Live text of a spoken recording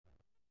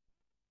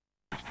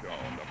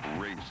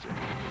racing.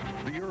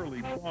 The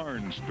early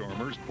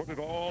barnstormers put it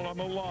all on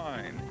the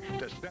line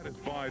to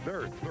satisfy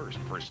their thirst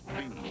for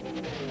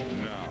speed.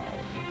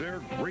 Now,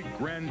 their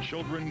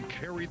great-grandchildren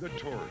carry the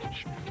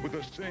torch with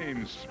the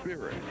same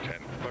spirit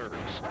and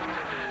thirst.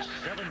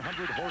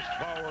 700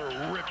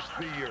 horsepower rips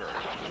the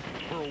earth.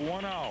 For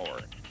 1 hour,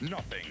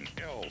 nothing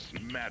else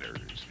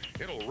matters.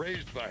 It'll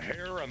raise the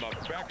hair on the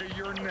back of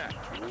your neck.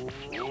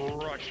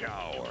 Rush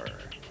Hour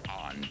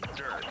on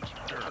Dirt.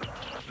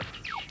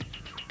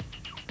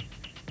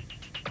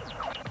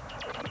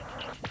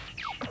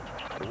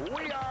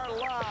 We are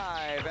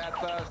live at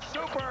the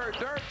Super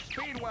Dirt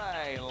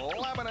Speedway,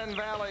 Lebanon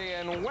Valley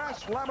in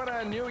West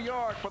Lebanon, New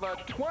York for the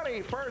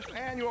 21st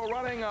annual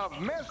running of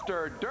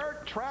Mr.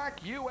 Dirt Track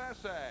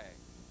USA.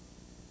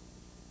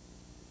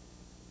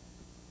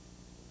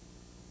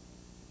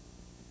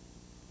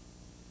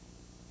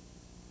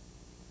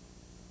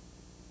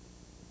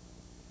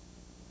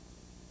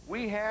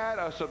 We had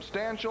a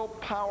substantial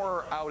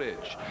power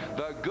outage.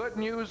 The good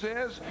news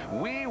is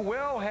we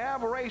will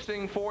have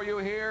racing for you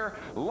here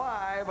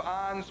live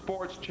on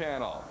Sports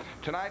Channel.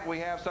 Tonight we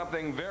have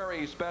something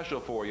very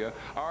special for you.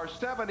 Our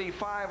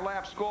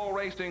 75-lap Skull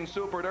Racing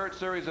Super Dirt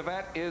Series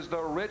event is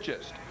the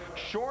richest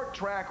short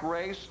track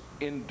race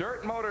in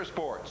dirt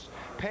motorsports,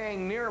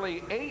 paying nearly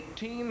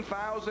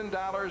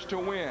 $18,000 to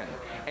win.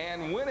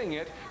 And winning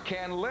it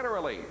can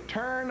literally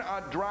turn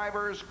a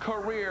driver's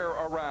career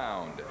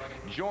around.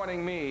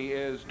 Joining me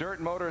is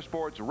Dirt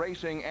Motorsports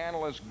racing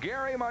analyst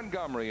Gary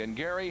Montgomery. And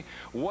Gary,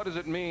 what does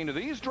it mean to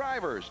these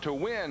drivers to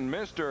win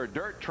Mr.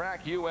 Dirt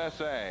Track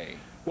USA?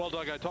 Well,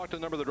 Doug, I talked to a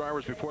number of the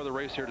drivers before the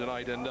race here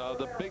tonight, and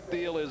the big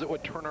deal is it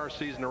would turn our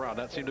season around.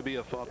 That seemed to be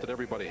a thought that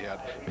everybody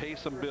had. Pay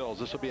some bills.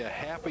 This will be a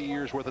half a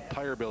year's worth of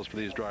tire bills for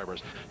these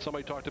drivers.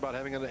 Somebody talked about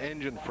having an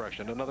engine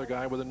freshened. Another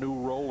guy with a new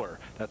roller.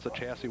 That's a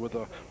chassis with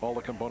all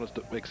the components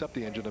except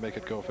the engine to make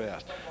it go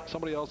fast.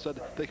 Somebody else said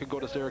they could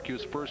go to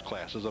Syracuse first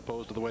class as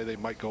opposed to the way they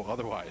might go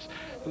otherwise.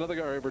 Another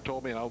guy ever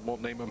told me, and I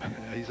won't name him,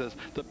 he says,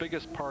 the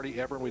biggest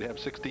party ever, and we'd have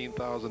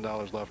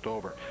 $16,000 left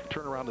over.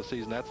 Turn around the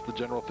season. That's the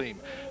general theme.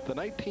 The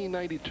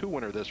 1992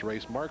 winner of this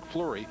race, Mark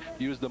Fleury,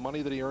 used the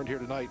money that he earned here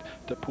tonight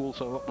to pool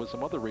with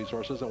some other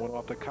resources and went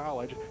off to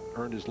college,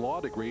 earned his law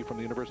degree from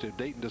the University of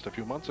Dayton just a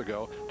few months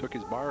ago, took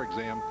his bar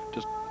exam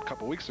just a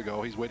couple weeks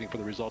ago. He's waiting for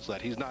the results of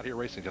that. He's not here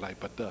racing tonight,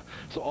 but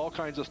so all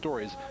kinds of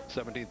stories.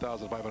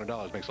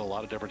 $17,500 makes a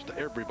lot of difference to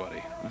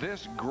everybody.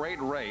 This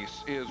great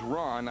race is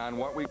run on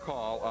what we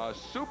call a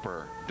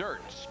Super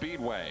Dirt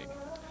Speedway.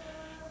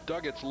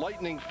 Doug, it's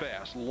lightning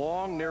fast,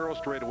 long, narrow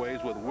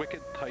straightaways with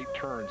wicked tight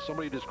turns.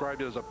 Somebody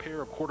described it as a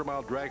pair of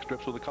quarter-mile drag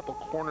strips with a couple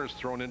corners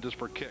thrown in just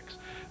for kicks.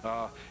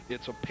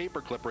 It's a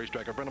paperclip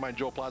racetrack. A friend of mine,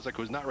 Joe Plazek,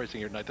 who's not racing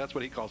here tonight, that's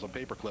what he calls a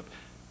paperclip.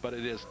 But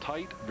it is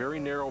tight,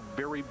 very narrow,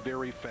 very,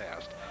 very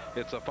fast.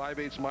 It's a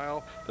 5/8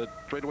 mile. The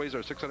straightaways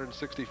are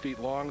 660 feet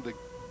long. The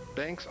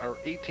banks are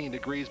 18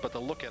 degrees, but to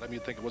look at them,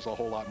 you'd think it was a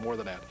whole lot more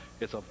than that.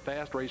 It's a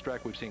fast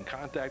racetrack. We've seen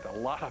contact, a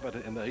lot of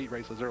it in the heat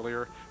races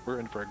earlier. We're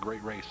in for a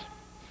great race.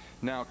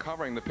 Now,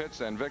 covering the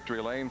pits and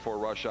victory lane for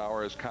Rush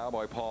Hour is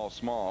Cowboy Paul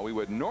Small. We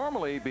would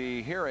normally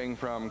be hearing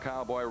from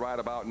Cowboy right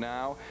about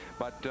now,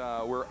 but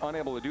we're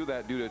unable to do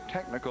that due to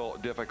technical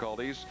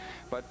difficulties.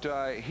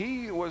 But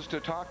he was to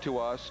talk to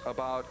us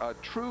about a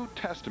true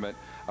testament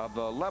of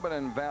the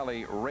Lebanon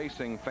Valley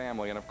racing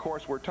family. And, of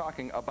course, we're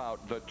talking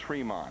about the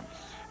Tremonts.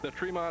 The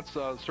Tremonts,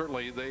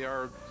 certainly, they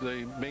are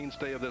the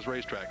mainstay of this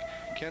racetrack.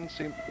 Ken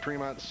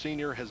Tremont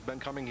Sr. has been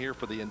coming here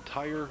for the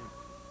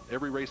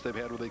every race they've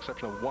had, with the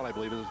exception of one, I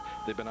believe.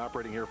 They've been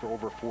operating here for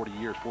over 40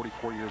 years,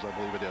 44 years, I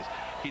believe it is.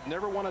 He'd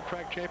never won a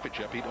track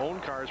championship. He'd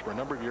owned cars for a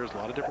number of years. A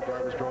lot of different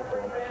drivers drove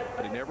for him,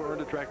 but he never earned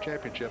a track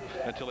championship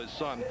until his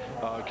son,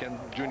 Ken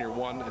Jr.,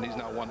 won, and he's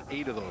now won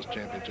 8 of those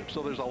championships.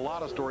 So there's a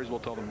lot of stories we'll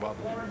tell them about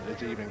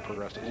as the evening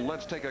progresses.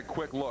 Let's take a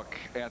quick look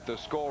at the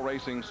Skull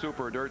Racing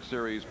Super Dirt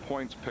Series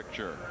points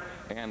picture.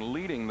 And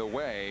leading the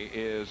way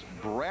is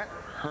Brett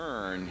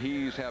Hearn.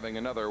 He's having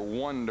another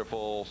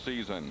wonderful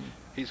season.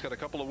 He's got a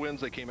couple of wins.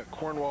 They came at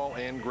Cornwall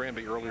and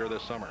Granby earlier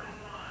this summer.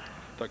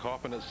 Doug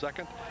Hoffman is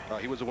second.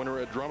 He was a winner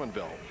at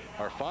Drummondville.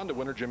 Our Fonda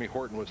winner, Jimmy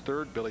Horton, was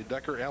third. Billy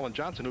Decker, Alan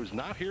Johnson, who's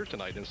not here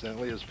tonight,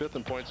 incidentally, is fifth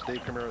in points.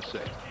 Dave Camara,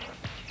 sixth.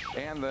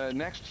 And the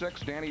next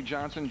 6, Danny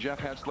Johnson, Jeff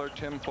Hetzler,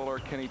 Tim Fuller,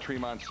 Kenny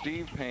Tremont,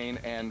 Steve Payne,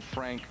 and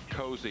Frank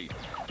Cozy.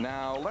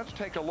 Now, let's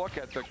take a look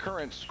at the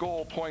current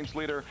Skull points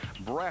leader,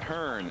 Brett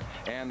Hearn,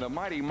 and the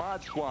Mighty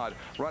Mod Squad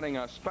running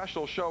a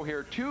special show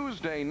here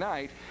Tuesday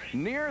night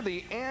near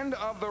the end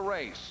of the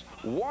race.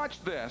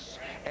 Watch this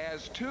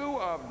as 2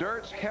 of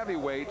Dirt's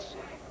heavyweights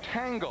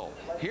tangle.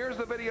 Here's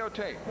the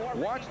videotape.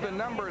 Watch the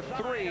number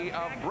 3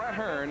 of Brett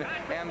Hearn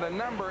and the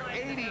number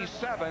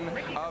 87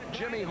 of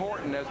Jimmy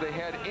Horton as they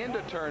head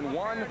into turn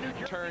 1,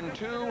 turn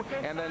 2,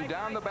 and then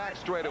down the back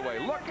straightaway.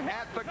 Look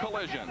at the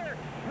collision.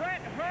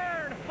 Brett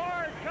Hearn,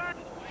 hard cut.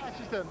 It's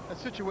just a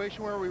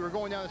situation where we were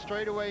going down the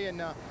straightaway,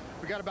 and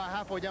we got about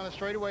halfway down the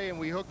straightaway, and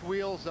we hooked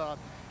wheels,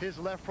 his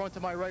left front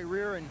to my right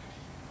rear, and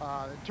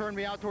turned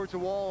me out towards the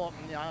wall.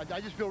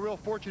 I just feel real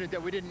fortunate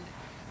that we didn't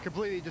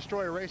completely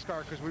destroy a race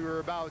car, because we were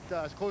about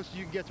as close as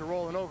you can get to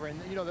rolling over. And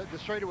you know, the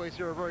straightaways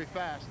here are very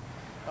fast.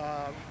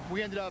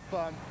 We ended up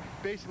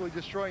basically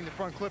destroying the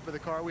front clip of the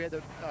car. We had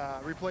to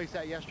replace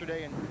that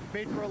yesterday, and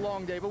made for a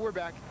long day, but we're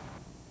back.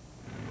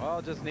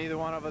 Well, just neither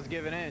one of us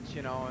give an inch,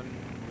 you know,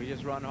 and we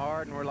just run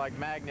hard, and we're like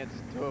magnets,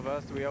 two of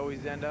us. We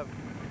always end up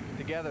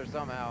together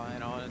somehow, you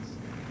know, and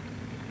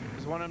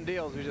it's one of them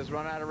deals. We just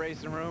run out of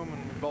racing room,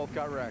 and we both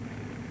got wrecked.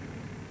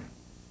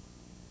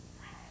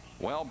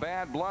 Well,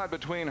 bad blood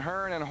between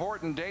Hearn and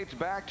Horton dates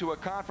back to a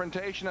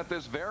confrontation at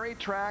this very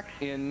track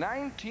in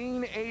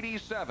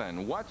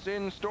 1987. What's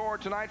in store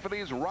tonight for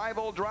these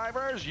rival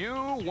drivers? You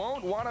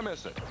won't want to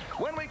miss it.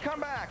 When we come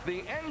back,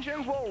 the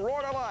engines will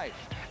roar to life,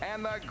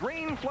 and the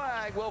green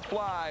flag will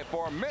fly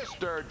for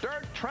Mr.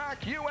 Dirt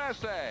Track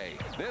USA.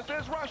 This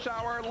is Rush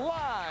Hour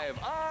live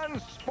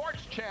on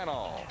Sports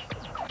Channel.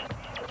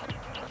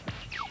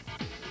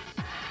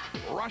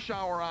 Rush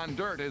Hour on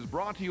Dirt is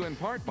brought to you in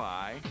part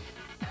by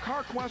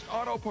CarQuest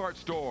Auto Parts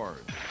Stores,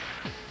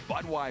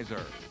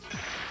 Budweiser,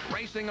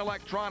 Racing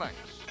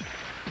Electronics,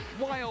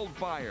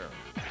 Wildfire,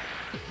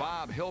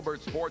 Bob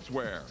Hilbert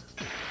Sportswear,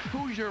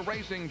 Hoosier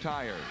Racing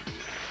Tires,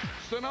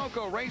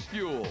 Sunoco Race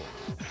Fuels,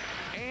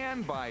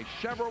 and by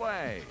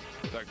Chevrolet,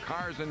 the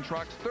cars and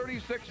trucks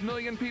 36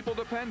 million people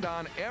depend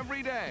on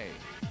every day.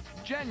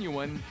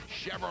 Genuine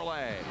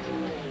Chevrolet.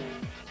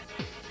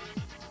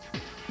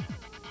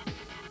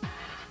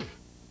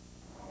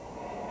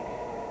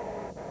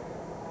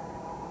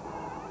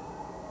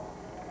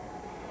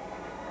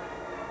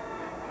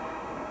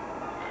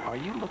 Are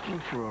you looking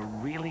for a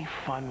really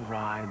fun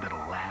ride that'll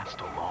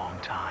last a long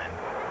time?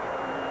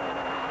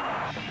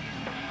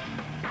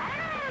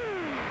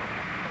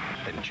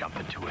 Then jump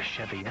into a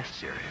Chevy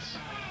S-Series.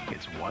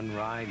 It's one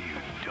ride you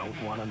don't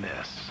want to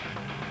miss.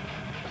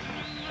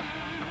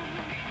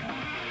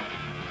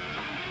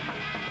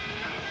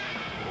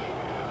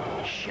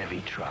 Chevy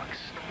trucks,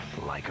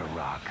 like a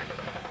rock.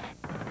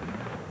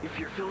 If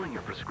you're filling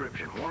your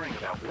prescription worrying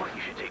about what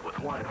you should take with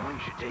what and when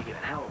you should take it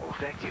and how it will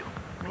affect you,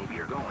 maybe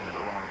you're going to the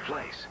wrong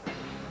place.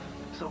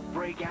 So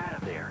break out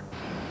of there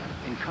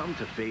and come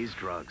to Phase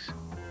Drugs,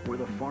 where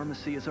the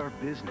pharmacy is our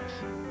business.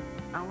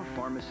 Our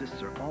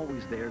pharmacists are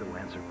always there to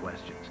answer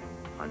questions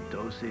on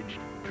dosage,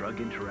 drug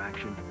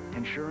interaction,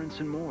 insurance,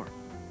 and more.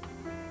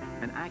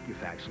 And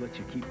AccuFax lets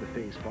you keep the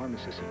Phase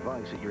pharmacist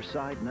advice at your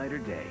side night or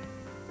day.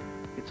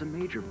 It's a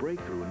major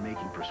breakthrough in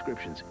making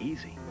prescriptions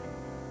easy.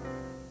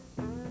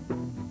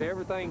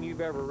 Everything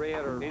you've ever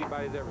read or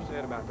anybody's ever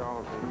said about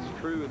Darlington is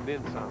true and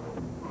then some.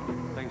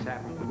 Things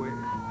happen quick.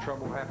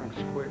 Trouble happens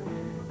quick.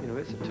 You know,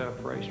 it's a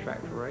tough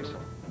racetrack to race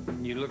on.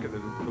 You look at the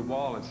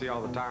wall and see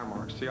all the tire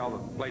marks, see all the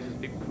places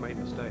people have made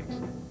mistakes.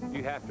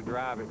 You have to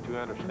drive it to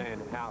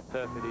understand how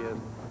tough it is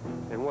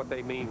and what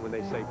they mean when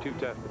they say too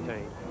tough to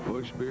tame.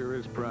 Busch Beer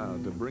is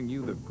proud to bring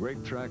you the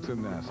great tracks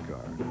in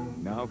NASCAR,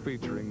 now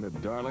featuring the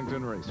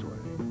Darlington Raceway.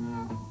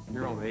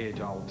 You're on the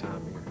edge all the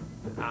time here.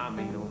 I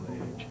mean on the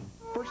edge.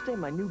 First day,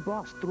 my new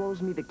boss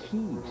throws me the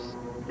keys.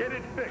 Get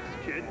it fixed,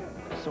 kid.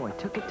 So I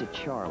took it to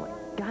Charlie.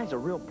 Guy's a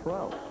real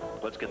pro.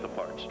 Let's get the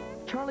parts.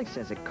 Charlie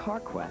says at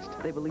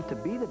CarQuest, they believe to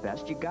be the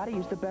best, you gotta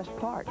use the best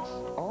parts.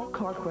 All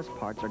CarQuest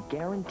parts are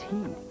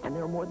guaranteed, and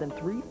there are more than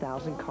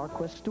 3,000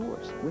 CarQuest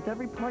stores, with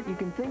every part you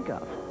can think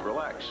of.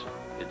 Relax.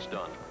 It's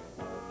done.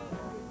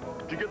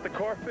 Did you get the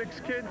car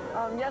fixed, kid?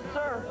 Yes,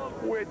 sir.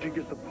 Where'd you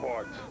get the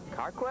parts?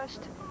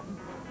 CarQuest?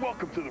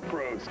 Welcome to the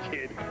pros,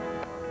 kid.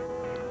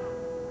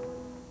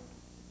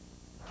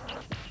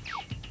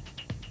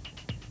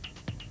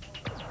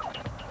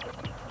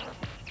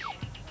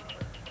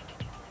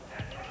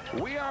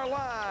 We are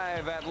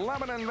live at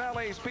Lebanon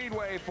Valley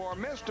Speedway for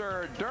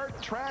Mr.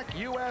 Dirt Track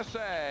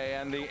USA,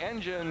 and the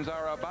engines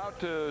are about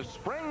to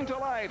spring to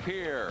life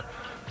here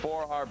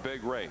for our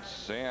big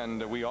race.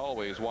 And we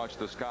always watch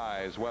the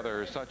skies,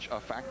 weather such a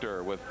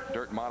factor with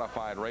dirt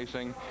modified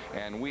racing,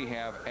 and we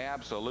have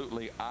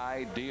absolutely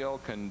ideal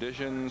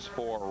conditions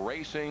for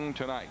racing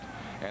tonight.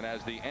 And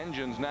as the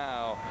engines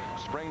now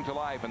spring to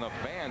life and the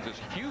fans, this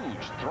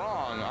huge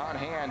throng on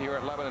hand here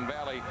at Lebanon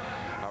Valley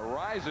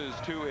rises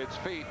to its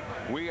feet,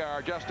 we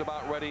are just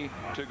about ready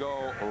to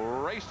go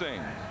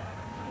racing.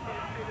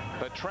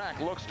 The track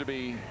looks to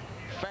be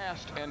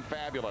fast and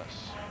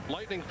fabulous.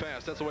 Lightning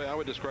fast, that's the way I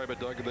would describe it,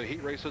 Doug. The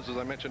heat races, as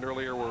I mentioned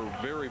earlier, were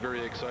very,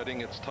 very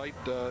exciting. It's tight.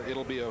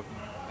 It'll be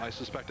I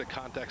suspect, a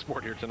contact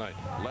sport here tonight.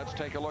 Let's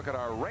take a look at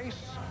our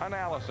race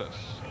analysis.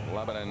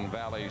 Lebanon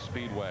Valley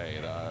Speedway,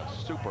 the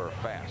super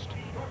fast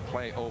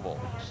clay oval.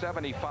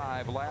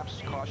 75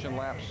 laps, caution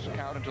laps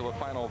count until the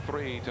final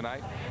 3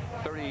 tonight.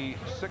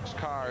 36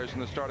 cars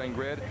in the starting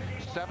grid.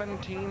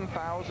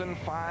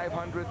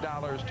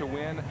 $17,500 to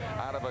win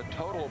out of a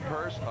total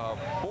purse of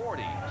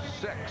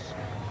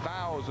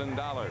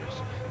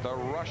 $46,000. The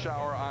Rush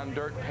Hour on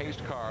Dirt pace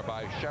car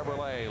by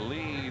Chevrolet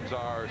leads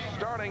our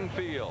starting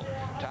field.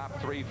 Top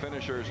 3 three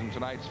finishers in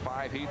tonight's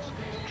 5 heats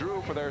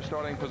drew for their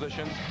starting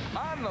positions.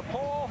 On the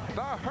pole,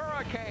 the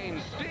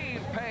Hurricane,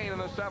 Steve Payne in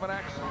the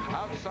 7X,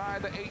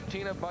 outside the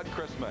 18 of Bud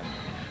Christman.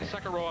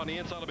 Second row on the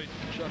inside will be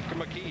Chuck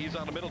McKee. He's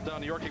out of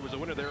Middletown, New York. He was a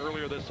winner there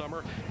earlier this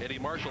summer. Eddie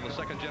Marshall, the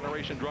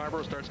second-generation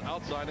driver, starts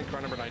outside in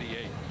car number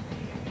 98.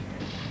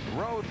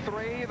 Row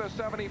 3, the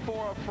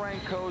 74 of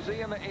Frank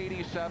Cozy and the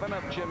 87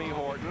 of Jimmy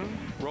Horton.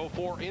 Row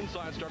 4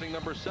 inside, starting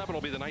number 7 will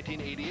be the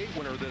 1988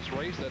 winner of this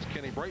race. That's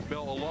Kenny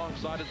Brightbill,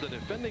 alongside is the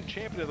defending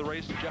champion of the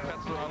race, Jeff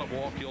Hetzler, out of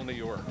Wallkill, New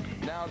York.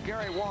 Now,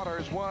 Gary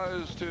Waters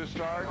was to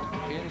start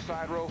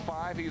inside row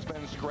 5. He's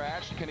been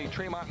scratched. Kenny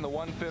Tremont in the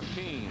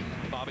 115.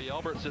 Bobby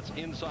Albert sits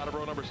inside of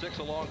row number 6,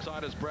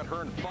 alongside is Brett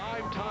Hearn,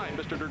 5-time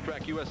Mr. Dirt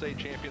Track USA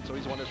champion. So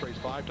he's won this race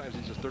 5 times.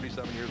 He's just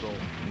 37 years old.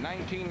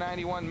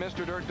 1991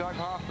 Mr. Dirt Doug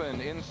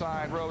Hoffman inside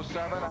row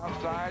 7,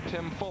 outside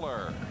Tim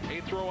Fuller.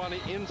 8th row on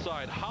the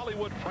inside,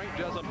 Hollywood Frank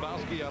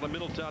Jazembowski out of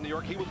Middletown, New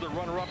York. He was the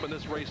runner-up in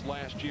this race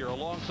last year.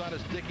 Alongside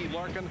is Dickie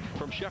Larkin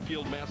from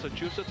Sheffield,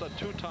 Massachusetts, a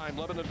 2-time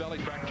Lebanon Valley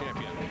track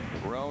champion.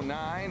 Row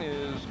 9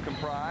 is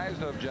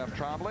comprised of Jeff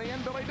Trombley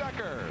and Billy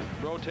Decker.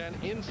 Row 10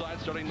 inside,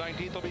 starting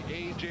 19th, will be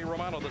A.J.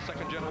 Romano, the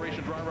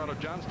second-generation driver out of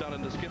Johnstown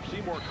in the Skip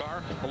Seymour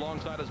car.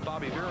 Alongside is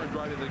Bobby Viren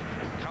driving the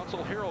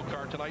Council Herald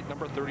car tonight,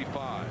 number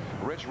 35.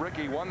 Rich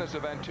Rickey won this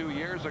event 2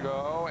 years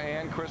ago,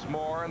 and Chris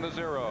Moore in the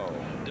 0.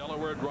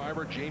 Delaware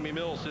driver Jamie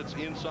Mills sits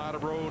inside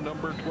of row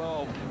number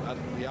 12. At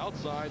the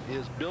outside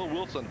is Bill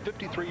Wilson,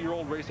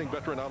 53-year-old racing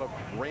veteran out of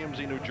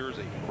Ramsey, New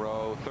Jersey.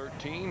 Row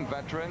 13,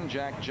 veteran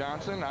Jack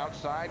Johnson,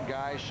 outside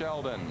Guy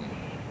Sheldon.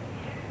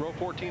 Row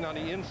 14 on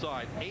the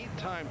inside,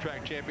 8-time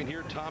track champion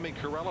here, Tommy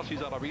Corellis.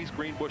 He's out of East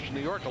Greenbush,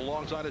 New York.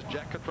 Alongside is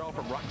Jack Cottrell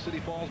from Rock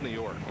City Falls, New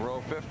York.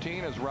 Row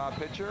 15 is Rob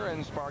Pitcher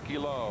and Sparky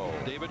Lowe.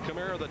 David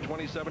Camara, the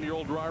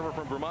 27-year-old driver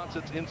from Vermont,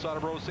 sits inside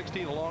of row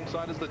 16.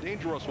 Alongside is the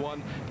dangerous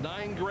one,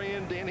 9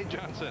 Grand Danny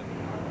Johnson.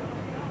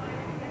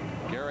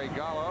 Gary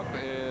Gollop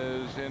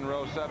is in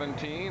row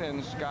 17,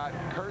 and Scott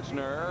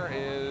Kurtzner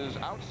is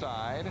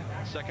outside.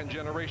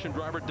 Second-generation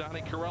driver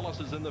Donnie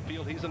Corellis is in the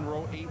field. He's in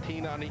row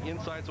 18 on the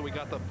inside, so we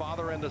got the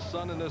father and the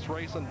son in this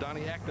race, and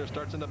Donnie Ackner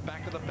starts in the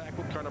back of the pack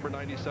with car number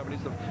 97.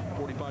 He's the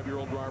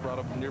 45-year-old driver out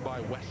of nearby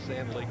West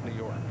Sand Lake, New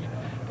York.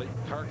 The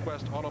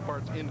CarQuest Auto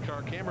Parts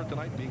in-car camera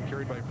tonight being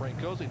carried by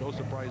Frank Cozy. No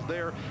surprise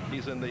there.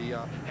 He's in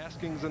the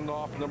Haskins and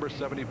off number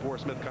 74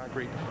 Smith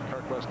Concrete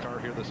CarQuest car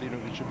here this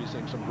evening. We should be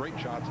seeing some great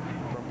shots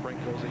from Frank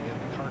Cozy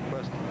and the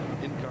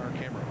CarQuest in-car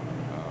camera.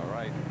 All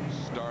right,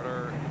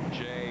 starter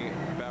Jay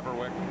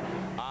Beverwick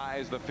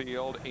eyes the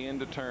field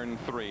into turn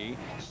 3.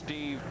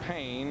 Steve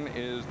Payne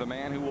is the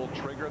man who will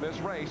trigger this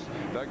race.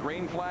 The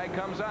green flag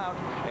comes out,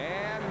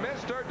 and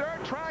Mr.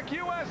 Dirt Track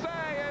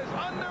USA is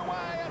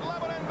underway at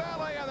Lebanon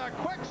Valley, and a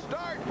quick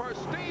start for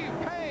Steve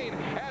Payne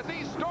as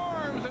he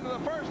storms into the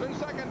first and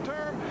second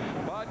turn,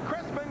 but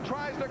Crispin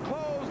tries to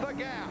close the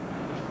gap.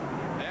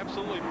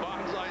 Absolutely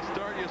bonsai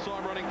start. You saw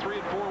him running 3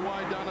 and 4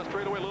 wide down the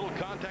straightaway. Little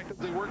contact as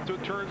they work through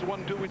turns 1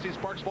 and 2. We see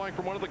sparks flying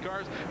from one of the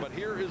cars, but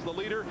here is the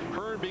leader,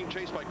 Hearn, being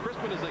chased by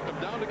Crispin as they come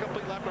down to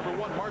complete lap number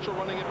 1. Marshall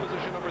running in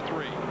position number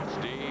 3.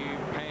 Steve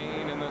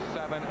Payne in the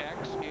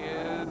 7X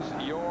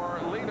is your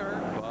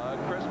leader. Bud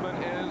Crispin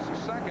is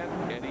second.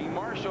 Eddie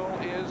Marshall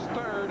is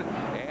third,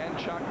 and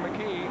Chuck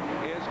McKee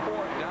is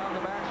fourth. Down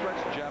the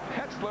backstretch, Jeff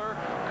Hetzler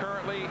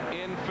currently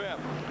in 5th.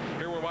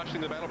 Here we're watching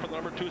the battle for the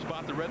number 2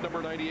 spot, the red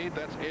number 98.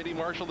 That's Eddie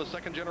Marshall, the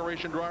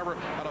second-generation driver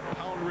out of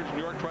Pound Ridge,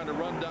 New York, trying to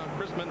run down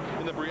Crispin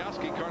in the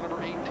Briosky car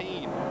number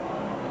 18.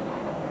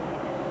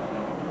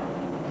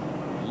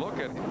 Look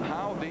at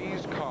how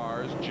these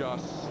cars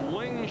just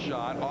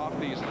slingshot off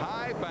these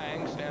high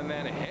banks and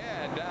then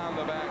head down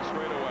the back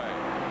straightaway.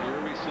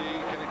 Here we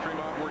see Kenny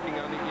Tremont working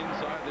on the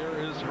inside. There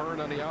is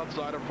Hearn on the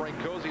outside of Frank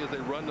Cozy as they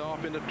run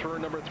off into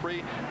turn number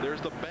 3.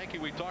 There's the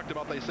banking we talked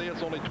about. They say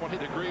it's only 20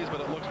 degrees,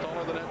 but it looks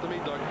taller than that to me,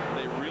 Doug.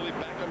 They really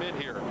back them in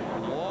here.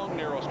 Long,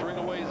 narrow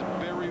straightaways,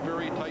 very,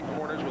 very tight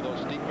corners with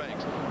those steep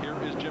banks. Here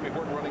is Jimmy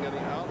Horton running on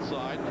the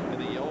outside in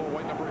the yellow and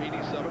white number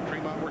 87.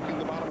 Tremont working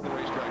the bottom of the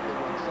racetrack. They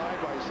run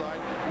side by side,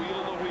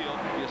 wheel to wheel.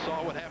 You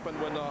saw what happened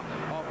when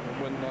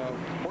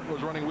Horton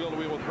was running wheel to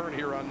wheel with Hearn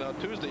here on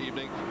Tuesday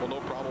evening. Well,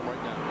 no problem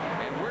right now.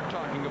 And we're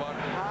talking about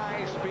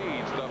high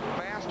speeds. The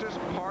fastest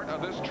part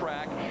of this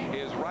track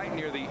is right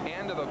near the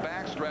end of the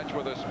backstretch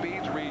where the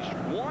speeds reach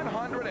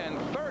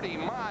 130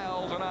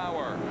 miles an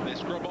hour. They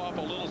scrub off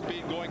a little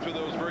speed going through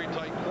those very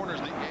tight corners.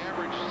 The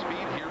average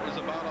speed here is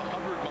about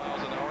 100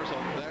 miles an hour, so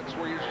that's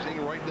where you're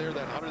seeing right there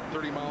that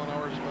 130 mile an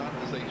hour spot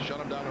as they shut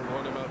him down and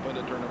run him up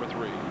into turn number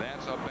 3.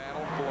 That's a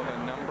battle for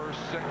the number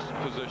 6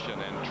 position,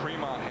 and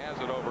Tremont has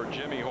it over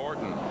Jimmy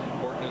Horton.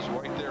 Horton is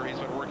right there. He's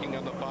been working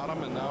on the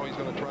bottom, and now he's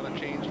going to try to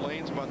change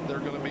lanes, but they're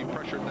going to be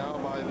pressured now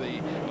by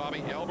the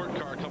Bobby Albert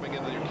car coming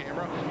into your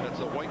camera. That's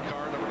a white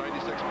car, number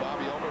 96,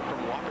 Bobby Albert from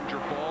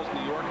Wappinger Falls,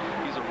 New York.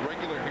 He's a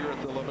regular dealer here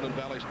at the Lebanon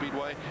Valley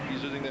Speedway.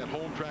 He's using that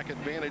home track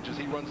advantage as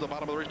he runs the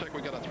bottom of the racetrack.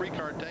 We've got a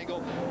 3-car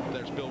tangle.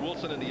 There's Bill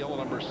Wilson in the yellow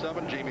number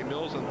 7, Jamie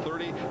Mills in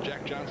 30,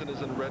 Jack Johnson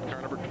is in red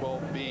car number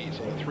 12B.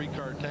 So the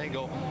 3-car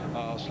tangle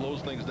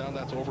slows things down.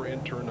 That's over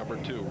in turn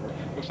number 2.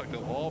 Looks like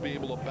they'll all be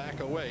able to back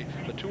away.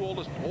 The two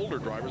older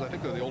drivers, I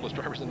think they're the oldest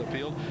drivers in the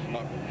field.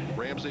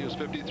 Ramsey is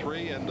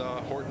 53 and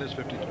Horton is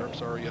 50. I'm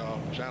sorry,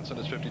 Johnson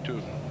is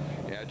 52.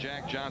 Yeah,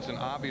 Jack Johnson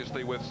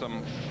obviously with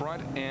some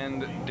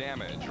front-end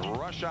damage.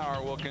 Rush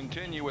Hour will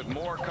continue with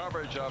more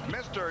coverage of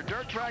Mr.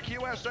 Dirt Track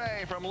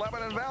USA from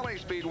Lebanon Valley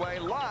Speedway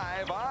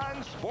live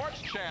on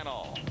Sports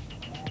Channel.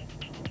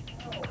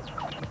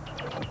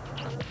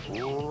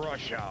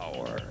 Rush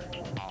Hour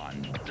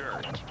on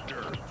Dirt.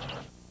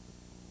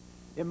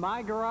 In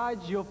my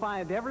garage, you'll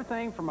find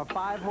everything from a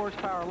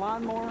 5-horsepower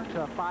lawnmower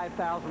to a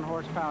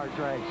 5,000-horsepower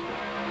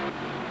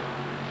dragster.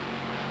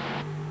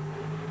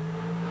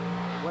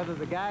 Whether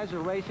the guys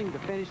are racing to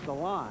finish the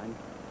line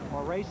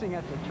or racing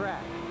at the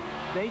track,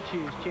 they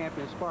choose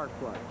Champion spark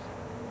plugs.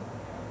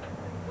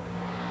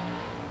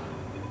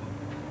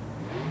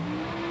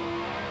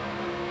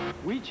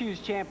 We choose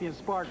Champion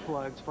spark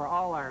plugs for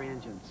all our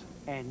engines,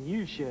 and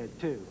you should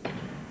too.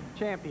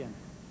 Champion,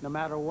 no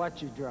matter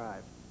what you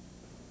drive.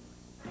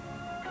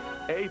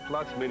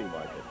 A-Plus Mini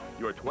Market,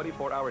 your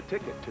 24-hour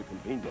ticket to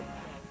convenience.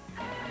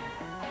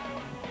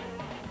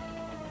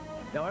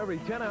 Now, every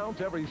 10-ounce,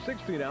 every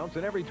 16-ounce,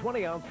 and every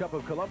 20-ounce cup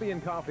of Colombian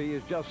coffee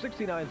is just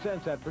 69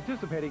 cents at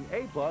participating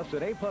A-Plus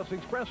and A-Plus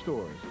Express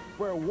stores,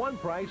 where one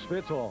price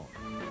fits all.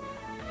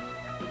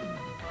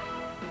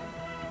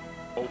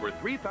 Over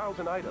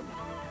 3,000 items.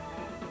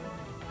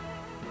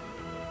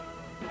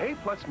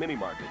 A-Plus Mini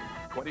Market,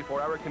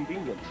 24-hour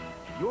convenience.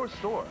 Your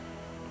store,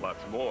 plus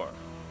more.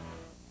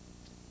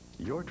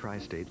 Your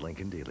Tri-State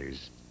Lincoln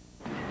dealers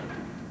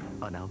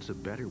announce a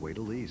better way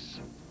to lease.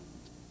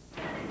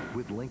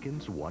 With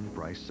Lincoln's One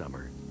Price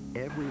Summer,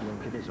 every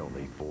Lincoln is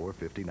only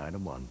 $459 a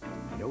month.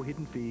 No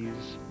hidden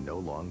fees, no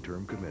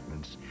long-term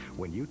commitments.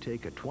 When you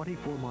take a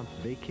 24-month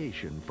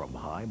vacation from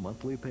high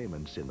monthly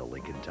payments in the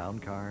Lincoln Town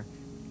Car,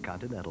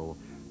 Continental,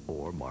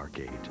 or Mark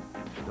 8.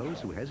 Those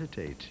who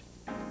hesitate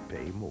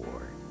pay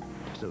more.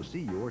 So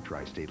see your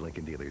Tri-State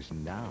Lincoln dealers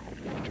now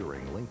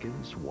during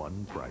Lincoln's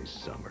One Price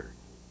Summer.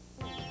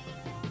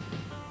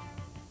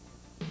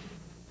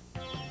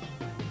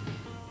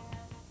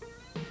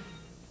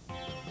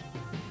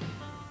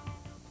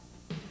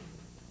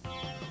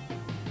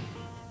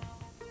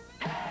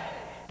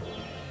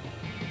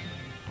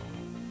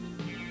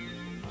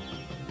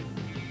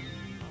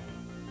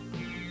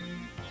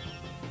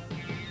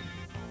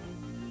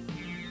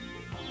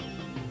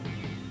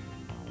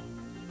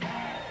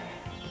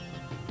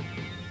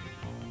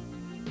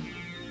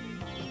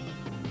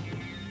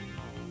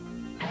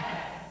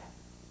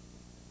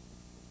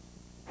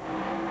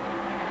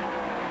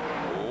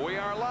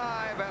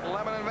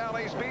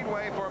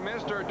 Speedway for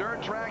Mr.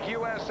 Dirt Track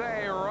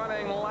USA,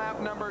 running lap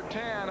number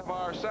 10 of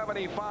our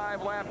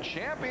 75-lap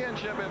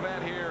championship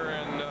event here.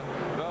 And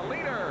the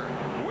leader,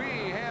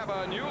 we have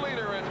a new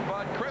leader. It's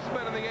Bud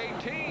Crispin in the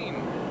 18.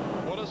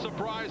 What a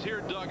surprise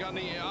here, Doug. On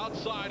the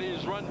outside,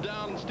 he's run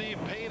down Steve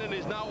Payne, and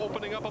he's now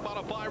opening up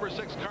about a 5 or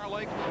 6 car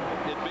length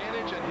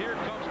advantage. And here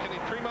comes Kenny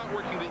Tremont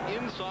working the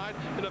inside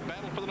in a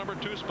battle for the number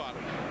 2 spot.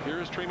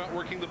 Here's Tremont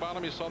working the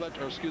bottom. You saw that,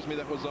 or excuse me,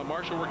 that was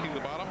Marshall working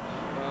the bottom.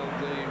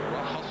 They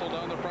hustle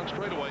down the front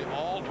straightaway,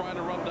 all trying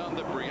to run down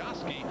the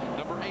Brioski,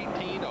 number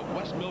 18, a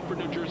West Milford,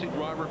 New Jersey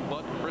driver,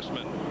 Bud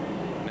Crispin.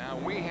 Now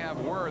we have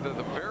word at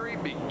the very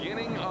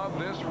beginning of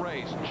this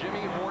race,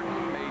 Jimmy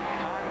Horton made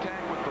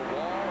contact with the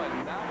wall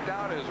and knocked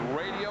out his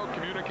radio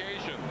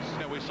communications.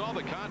 And we saw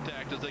the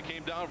contact as they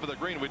came down for the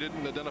green. We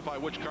didn't identify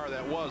which car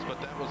that was,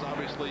 but that was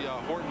obviously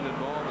Horton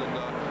involved,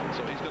 and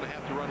so he's going to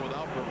have to run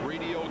without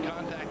radio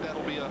contact.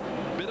 That'll be a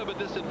bit of a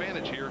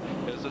disadvantage here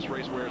as this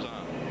race wears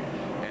on.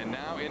 And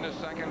now into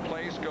second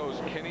place goes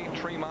Kenny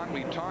Tremont.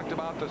 We talked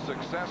about the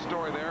success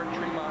story there.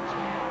 Tremont's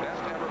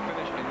best ever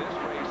finish in this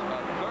race,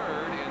 a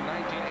third in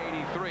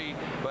 1983,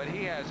 but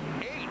he has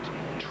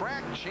 8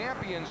 track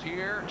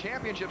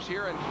championships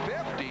here and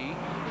 50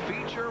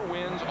 feature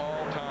wins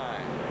all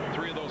time.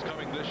 3 of those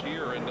coming this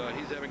year, and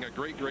he's having a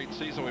great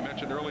season. We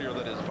mentioned earlier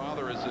that his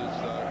father is his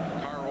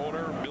car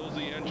owner, builds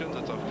the engines.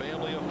 It's a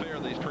family affair,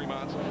 these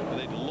Tremonts, and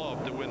they'd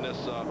love to win this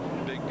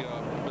big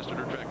Mr.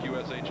 Dirt Track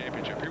USA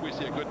Championship. Here we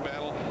see a good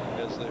battle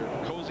as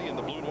they're Cozy in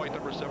the blue and white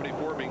number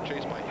 74 being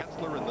chased by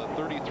Hetzler in the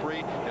 33,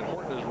 and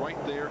Horton is right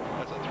there.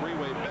 That's a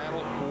 3-way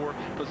battle for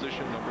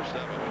position number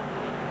 7.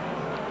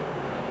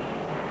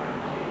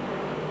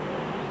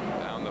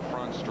 Down the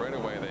front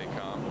straightaway they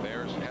come.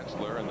 There's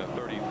Hetzler in the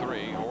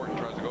 33. Horton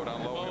tries to go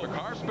down low. The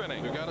car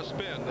spinning. You got a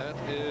spin. That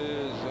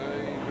is,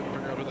 I couldn't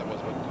figure out who that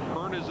was, but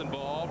Hearn is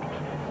involved.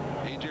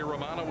 A.J.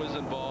 Romano is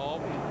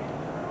involved.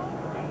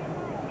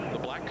 The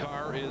black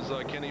car is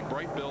Kenny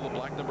Brightbill, the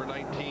black number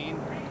 19.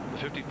 The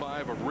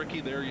 55 of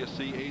Ricky. There you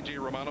see A.J.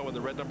 Romano in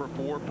the red number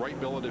 4.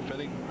 Brightbill, a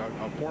defending,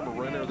 a former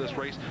winner of this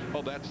race.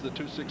 Oh, that's the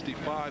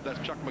 265. That's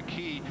Chuck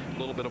McKee. A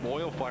little bit of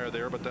oil fire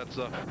there, but that's,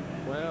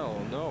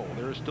 well, no,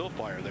 there is still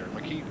fire there.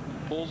 McKee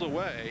pulls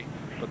away,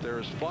 but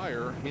there's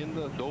fire in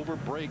the Dover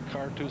brake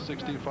car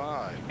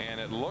 265. And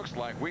it looks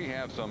like we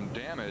have some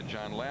damage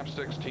on lap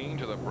 16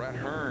 to the Brett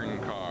Hearn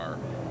car.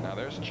 Now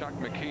there's Chuck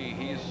McKee.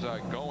 He's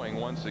going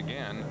once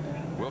again.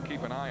 We'll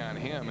keep an eye on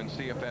him and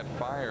see if that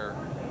fire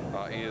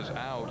is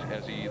out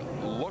as he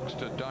looks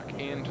to duck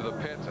into the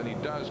pits, and he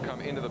does come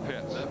into the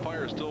pits. That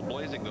fire is still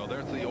blazing, though.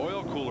 There's the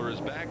oil cooler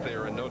is back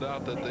there, and no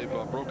doubt that they've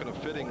broken a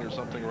fitting or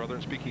something or other.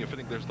 And speaking of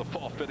fitting, there's the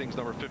fall fittings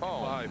number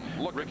 55.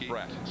 Oh, look Ricky's at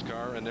Brett's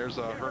car, and there's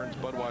Hearn's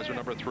Budweiser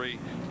number 3.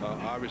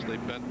 Obviously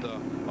bent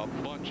a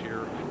bunch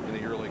here in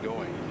the early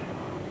going.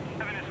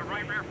 It's a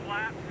right rear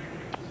flat.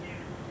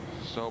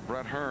 So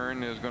Brett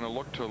Hearn is going to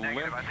look to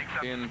limp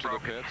into the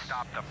pits.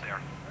 Stopped up there.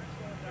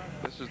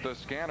 This is the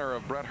scanner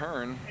of Brett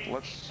Hearn.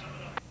 Let's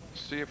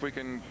see if we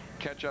can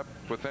catch up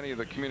with any of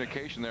the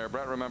communication there.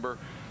 Brett, remember,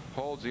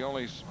 holds the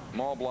only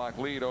small block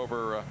lead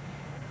over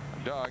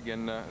Doug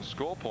in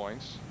school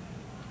points.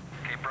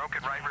 Okay,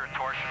 broken right rear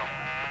torsional.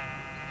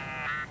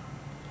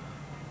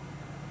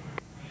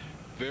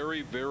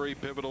 Very, very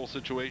pivotal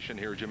situation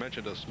here. As you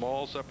mentioned, a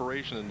small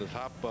separation in the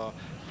top 4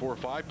 or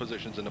 5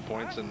 positions in the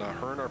points, and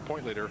Hearn, our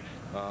point leader,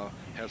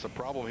 has a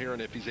problem here,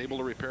 and if he's able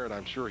to repair it,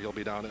 I'm sure he'll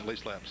be down at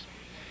least laps.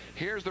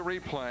 Here's the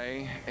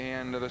replay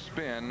and the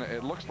spin.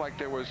 It looks like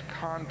there was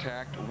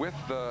contact with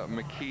the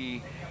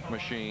McKee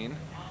machine.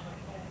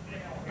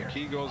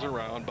 McKee goes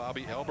around.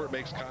 Bobby Albert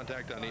makes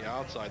contact on the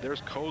outside.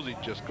 There's Cozy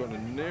just going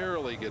to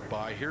narrowly get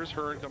by. Here's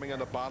Hearn coming on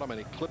the bottom, and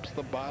he clips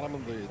the bottom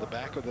of the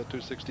back of the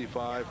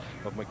 265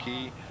 of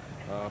McKee.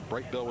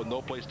 Bright Bill with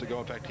no place to go.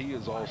 In fact, he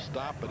is all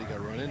stopped, but he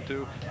got run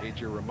into.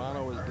 A.J.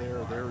 Romano is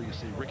there. There you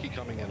see Ricky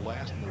coming in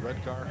last in the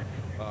red car.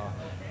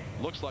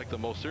 Looks like the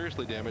most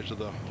seriously damaged of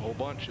the whole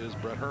bunch is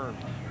Brett Hearn.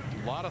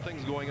 A lot of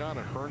things going on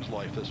in Hearn's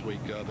life this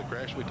week. The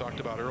crash we talked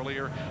about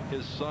earlier.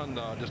 His son,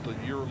 just a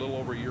little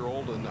over a year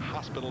old, in the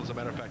hospital. As a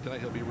matter of fact,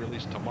 tonight he'll be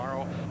released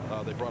tomorrow.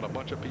 They brought a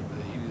bunch of people.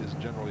 He is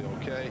generally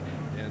okay,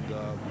 and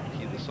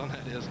the son,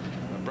 that is.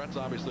 Brett's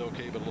obviously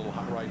okay, but a little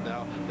hot right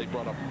now. They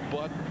brought a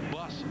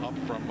bus up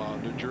from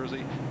New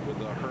Jersey with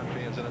Hearn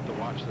fans in it to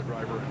watch the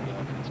driver,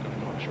 and it's going to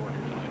go on short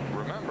here tonight.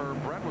 Remember,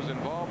 Brett was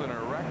involved in a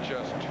wreck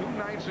just 2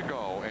 nights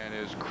ago, and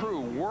his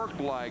crew worked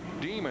like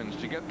demons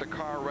to get the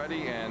car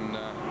ready, and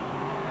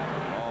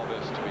all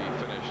this to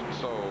be finished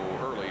so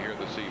early here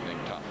this evening.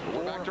 Tough. But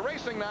we're back to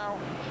racing now.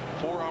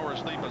 4 hours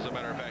sleep, as a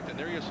matter of fact. And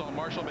there you saw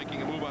Marshall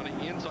making a move on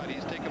the inside.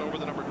 He's taken over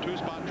the number 2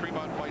 spot.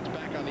 Tremont fights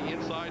back on the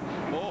inside.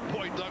 Oh,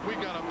 boy, Doug, we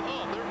got them.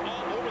 Oh, they're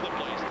all over the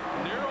place.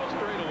 Narrow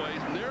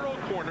straightaways, narrow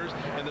corners,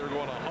 and they're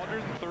going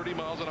 130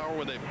 miles an hour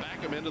when they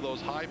back them into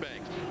those high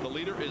banks. The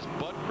leader is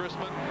Bud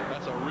Chrisman.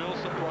 That's a real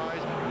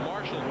surprise.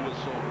 Marshall, who is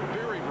so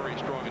very, very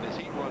strong in his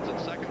heat runs, in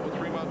second with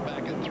Tremont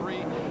back at 3.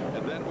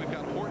 And then we've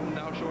got Horton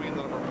now showing in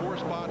the number 4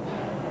 spot.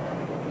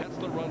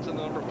 Hetzler runs in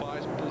the number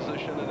 5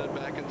 position, and then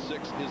back in 6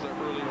 is our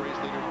early race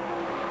leader,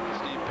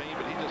 Steve Payne,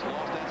 but he just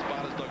lost that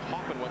spot as Doug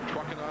Hoffman went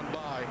trucking on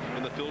by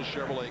in the Phil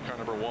Chevrolet car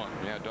number 1.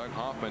 Yeah, Doug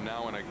Hoffman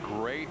now in a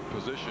great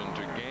position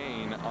to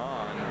gain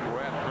on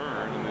Brett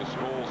Hearn in this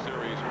full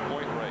series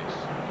point race.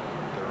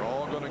 They're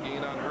all going to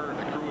gain on Hearn.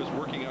 The crew is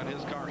working on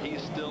his car.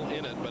 He's still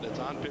in it, but it's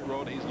on pit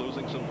road. He's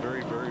losing some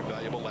very, very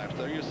valuable laps.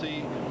 There you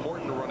see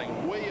Horton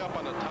running way up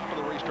on the top of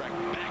the racetrack,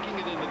 backing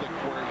it into the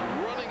corners,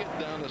 running it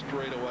down the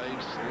straightaway,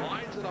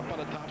 slides it up on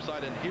the top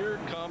side, and here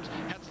comes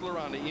Hetzler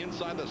on the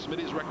inside. The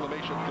Smitty's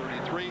Reclamation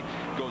 33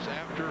 goes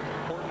after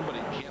Horton, but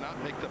he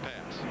cannot make the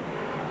pass.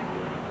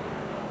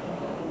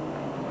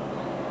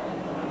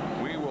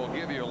 We will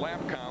give you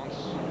lap counts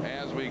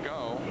as we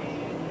go.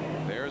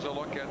 There's a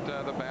look at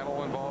the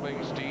battle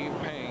involving Steve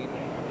Payne.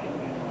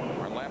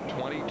 We're on lap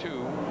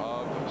 22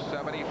 of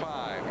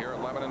 75 here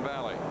at Lebanon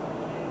Valley.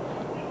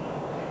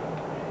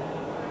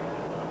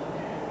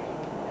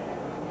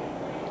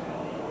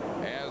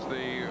 As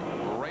the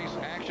race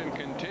action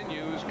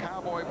continues,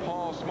 Cowboy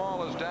Paul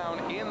Small is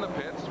down in the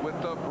pits with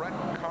the Brett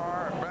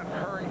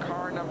Hearn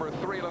car number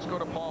 3. Let's go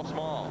to Paul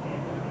Small.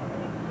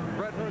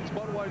 Brett Hearn's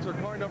Budweiser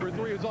car number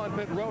 3 is on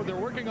pit road. They're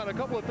working on a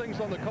couple of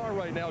things on the car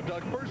right now,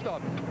 Doug. First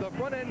off, the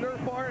front end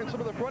nerf bar and some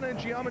of the front end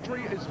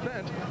geometry is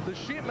bent. The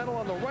sheet metal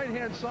on the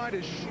right-hand side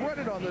is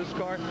shredded on this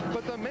car,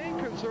 but the main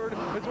concern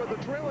is with the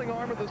trailing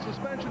arm of the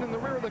suspension in the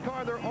rear of the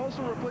car. They're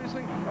also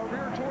replacing a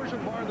rear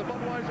torsion bar in the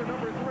Budweiser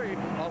number 3.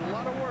 A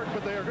lot of work,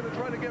 but they are going to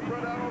try to get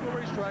Brett out on the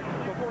racetrack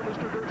before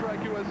Mr. Dirt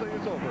Track USA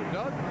is over.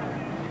 Doug?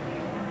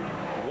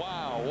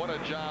 Wow, what a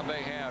job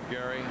they have,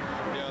 Gary.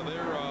 Yeah,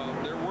 they're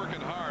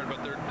working hard,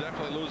 but they're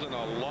definitely losing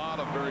a lot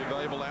of very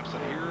valuable laps.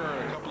 And here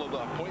are a couple of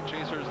the point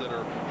chasers that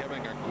are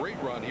having a great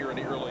run here in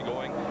the early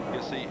going.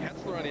 You see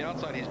Hetzler on the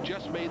outside. He's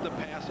just made the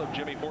pass of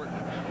Jimmy Horton.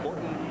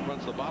 Horton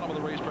runs the bottom of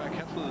the racetrack.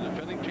 Hetzler, the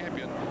defending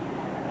champion,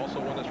 also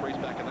won this race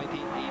back in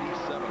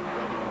 1987.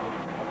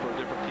 Up for a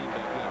different team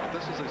back then. But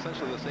this is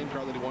essentially the same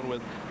car that he won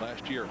with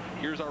last year.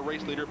 Here's our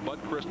race leader, Bud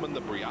Chrisman,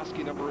 the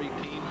Briosky number 18.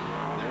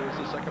 There's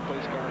the second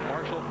place car.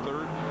 Marshall.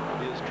 Third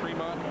is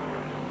Tremont.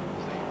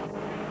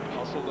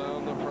 Hustle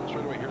down the front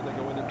straightaway. Here they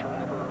go into turn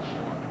number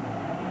 1.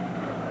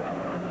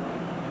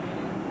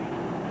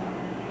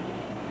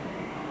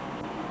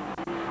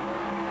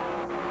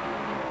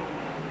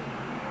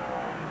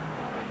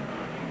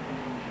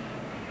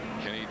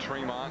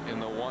 Tremont in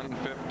the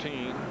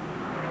 115,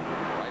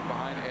 right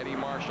behind Eddie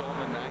Marshall in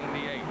the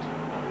 98.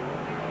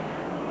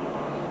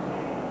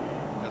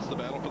 That's the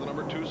battle for the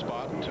number 2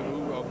 spot. 2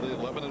 of the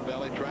Lebanon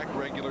Valley track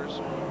regulars.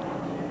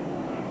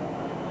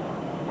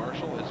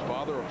 Marshall, his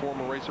father, a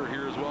former racer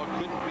here as well,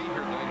 couldn't be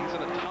here tonight. He's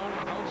in a town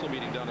council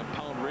meeting down in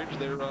Pound Ridge.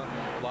 They're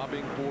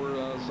lobbying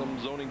for some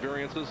zoning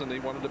variances, and they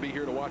wanted to be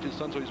here to watch his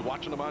son, so he's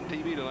watching them on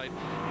TV tonight.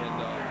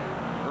 And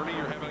Ernie,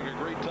 you're having a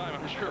great time,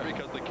 I'm sure,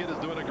 because the kid is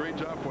doing a great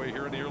job for you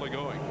here in the early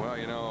going. Well,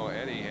 you know,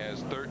 Eddie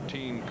has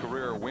 13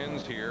 career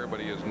wins here, but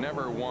he has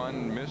never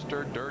won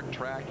Mr. Dirt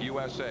Track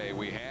USA.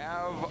 We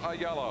have a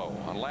yellow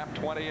on lap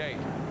 28.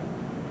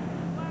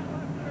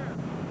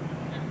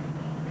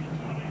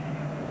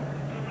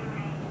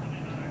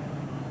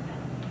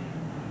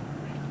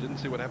 Didn't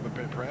see what happened.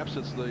 Perhaps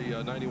it's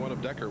the 91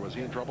 of Decker. Was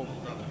he in trouble?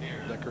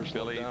 Decker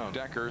slowed down.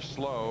 Decker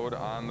slowed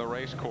on the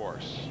race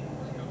course.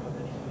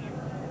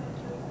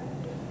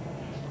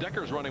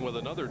 Decker's running with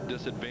another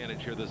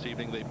disadvantage here this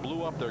evening. They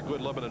blew up their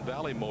good Lebanon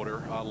Valley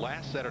motor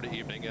last Saturday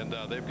evening, and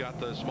they've got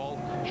the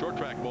small short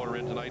track motor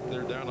in tonight.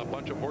 They're down a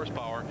bunch of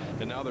horsepower,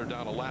 and now they're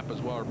down a lap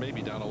as well, or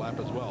maybe down a lap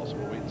as well. So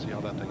we'll wait and see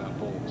how that thing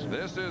unfolds.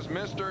 This is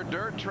Mr.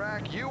 Dirt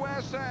Track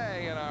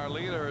USA, and our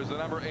leader is the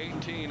number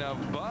 18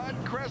 of Bud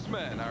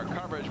Chrisman. Our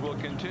coverage will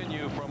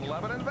continue from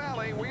Lebanon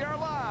Valley. We are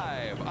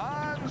live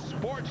on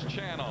Sports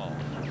Channel.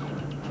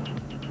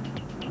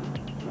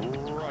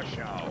 Rush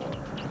Hour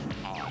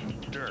on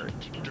Dirt.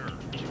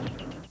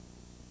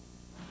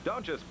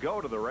 Don't just go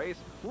to the race.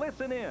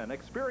 Listen in.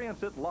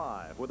 Experience it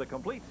live with a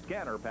complete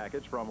scanner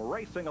package from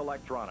Racing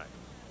Electronics.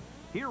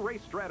 Hear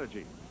race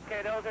strategy.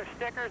 Okay, those are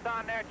stickers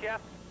on there,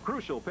 Jeff.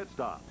 Crucial pit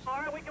stops. All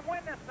right, we can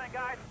win this thing,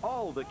 guys.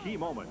 All the key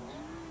moments.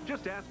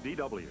 Just ask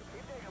DW.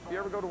 If you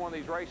ever go to one of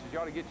these races, you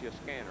ought to get you a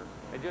scanner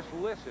and just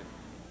listen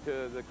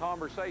to the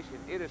conversation.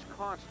 It is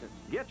constant.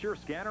 Get your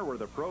scanner where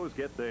the pros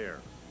get there.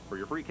 For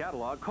your free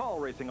catalog, call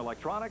Racing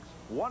Electronics,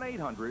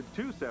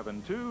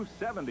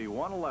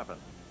 1-800-272-7111.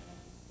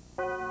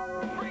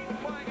 Green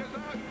flag is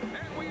out,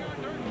 and we are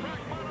Dirt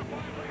Track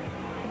Modified Racing.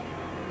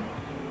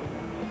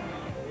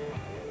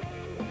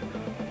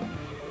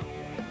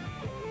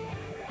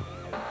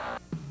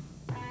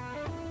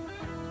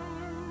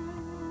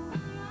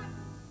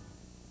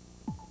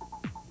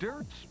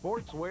 Dirt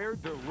Sportswear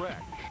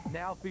Direct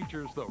now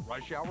features the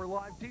Rush Hour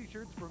Live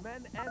t-shirts for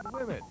men and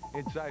women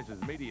in sizes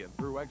medium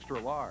through extra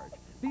large.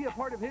 Be a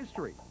part of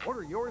history.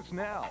 Order yours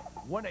now.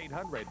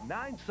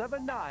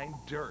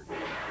 1-800-979-DIRT.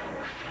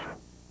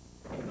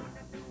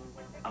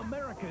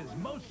 America's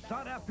most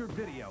sought-after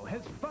video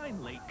has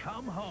finally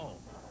come home.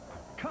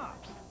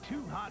 Cops,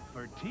 Too Hot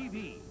for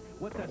TV.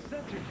 What the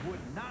censors would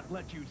not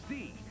let you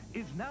see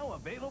is now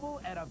available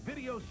at a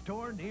video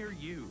store near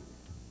you.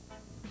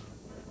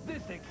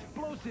 This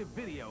explosive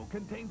video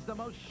contains the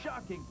most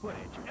shocking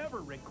footage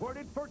ever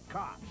recorded for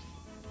cops.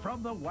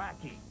 From the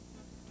wacky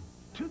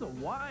to the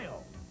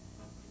wild.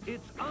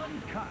 It's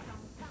uncut,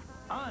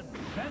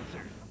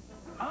 uncensored,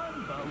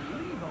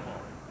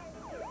 unbelievable.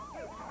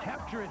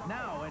 Capture it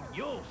now and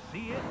you'll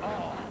see it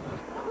all.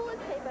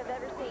 Coolest tape I've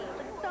ever seen.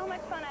 It's so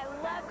much fun. I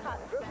love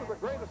cops. This is the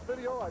greatest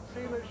video I've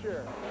seen this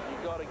year. You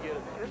gotta get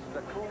it. This is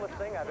the coolest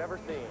thing I've ever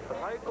seen.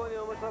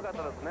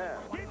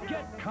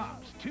 Get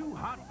Cops Too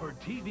Hot for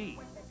TV.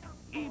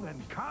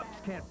 Even cops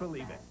can't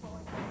believe it.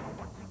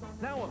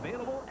 Now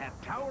available at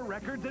Tower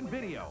Records and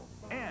Video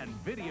and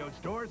video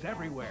stores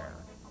everywhere.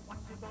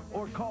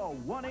 Or call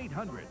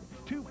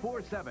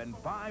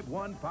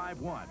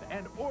 1-800-247-5151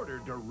 and order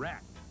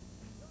direct.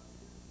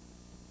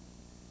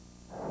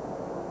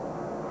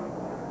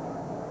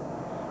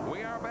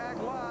 We are back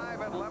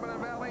live at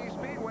Lebanon Valley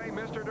Speedway,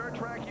 Mr. Dirt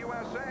Track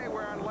USA.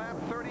 We're on lap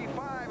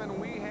 35, and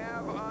we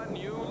have a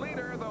new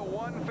leader. The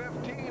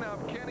 115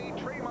 of Kenny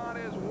Tremont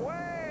is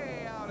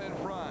way out in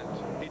front.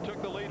 He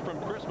took the lead from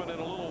Chrisman in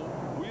a little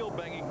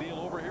wheel-banging deal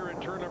over here in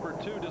turn number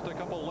 2 just a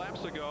couple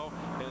laps ago,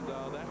 and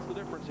that's the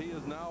difference. He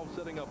is now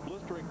setting a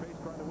blistering pace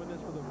trying to win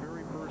this for the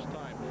very first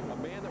time. A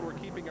man that we're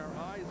keeping our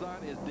eyes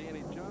on is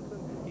Danny Johnson.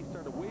 He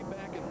started way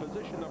back in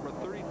position number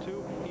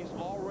 32. He's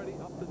already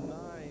up to 9.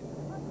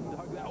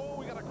 Oh,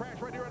 we got a crash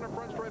right here on the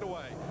front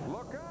straightaway.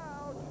 Look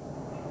out!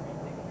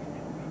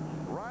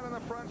 Right on the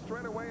front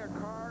straightaway, a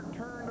car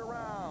turned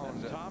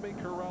around. That's Tommy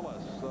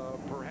Corellis,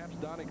 perhaps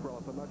Donnie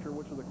Corellis. I'm not sure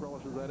which of the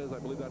Corellises that is. I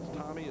believe that's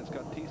Tommy. It's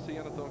got TC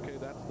on it. Okay,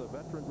 that's the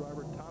veteran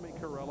driver, Tommy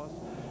Corellis.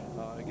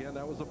 Again,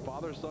 that was a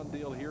father-son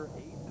deal here.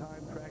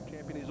 8-time track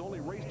champion. He's only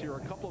raced here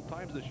a couple of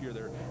times this year.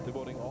 They're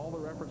devoting all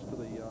their efforts to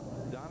the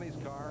Donnie's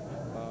car,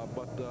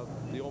 but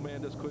the old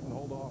man just couldn't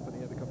hold off, and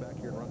he had to come back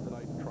here and run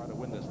tonight and try to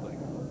win this thing.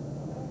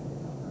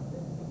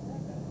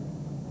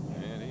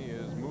 And he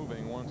is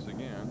moving once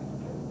again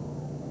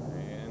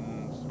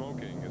and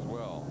smoking as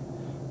well.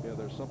 Yeah,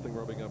 there's something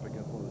rubbing up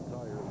against one of the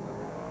tires.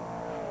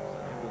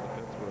 Into the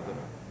pits where the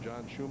John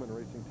John Schumann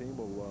Racing Team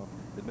will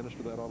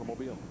administer that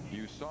automobile.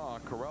 You saw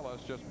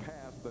Corellis just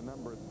pass the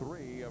number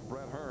 3 of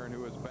Brett Hearn,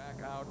 who is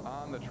back out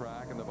on the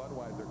track in the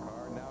Budweiser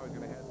car. Now he's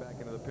going to head back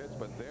into the pits,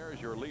 but there's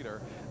your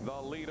leader.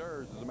 The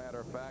leaders, as a matter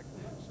of fact,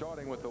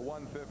 starting with the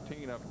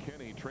 115 of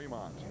Kenny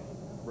Tremont.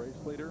 Race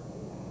leader.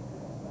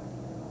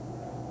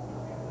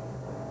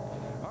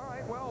 All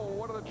right, well,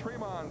 what do the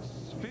Tremonts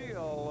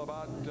feel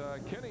about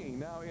Kenny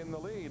now in the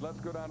lead?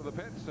 Let's go down to the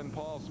pits and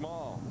Paul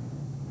Small.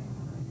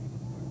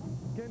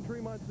 Ken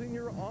Tremont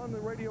Sr. on the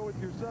radio with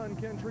your son,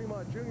 Ken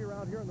Tremont Jr.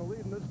 out here in the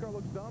lead, and this car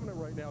looks dominant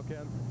right now,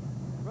 Ken.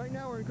 Right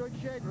now, we're in good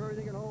shape. If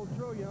everything can hold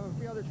true, you know,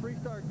 see how this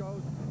restart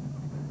goes.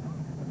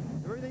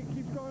 If everything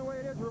keeps going the way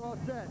it is, we're all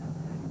set.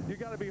 You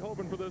got to be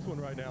hoping for this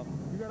one right now.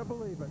 You got to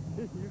believe it.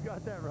 You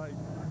got that right.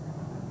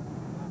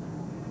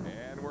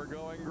 And we're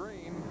going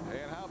green.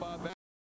 And how about that?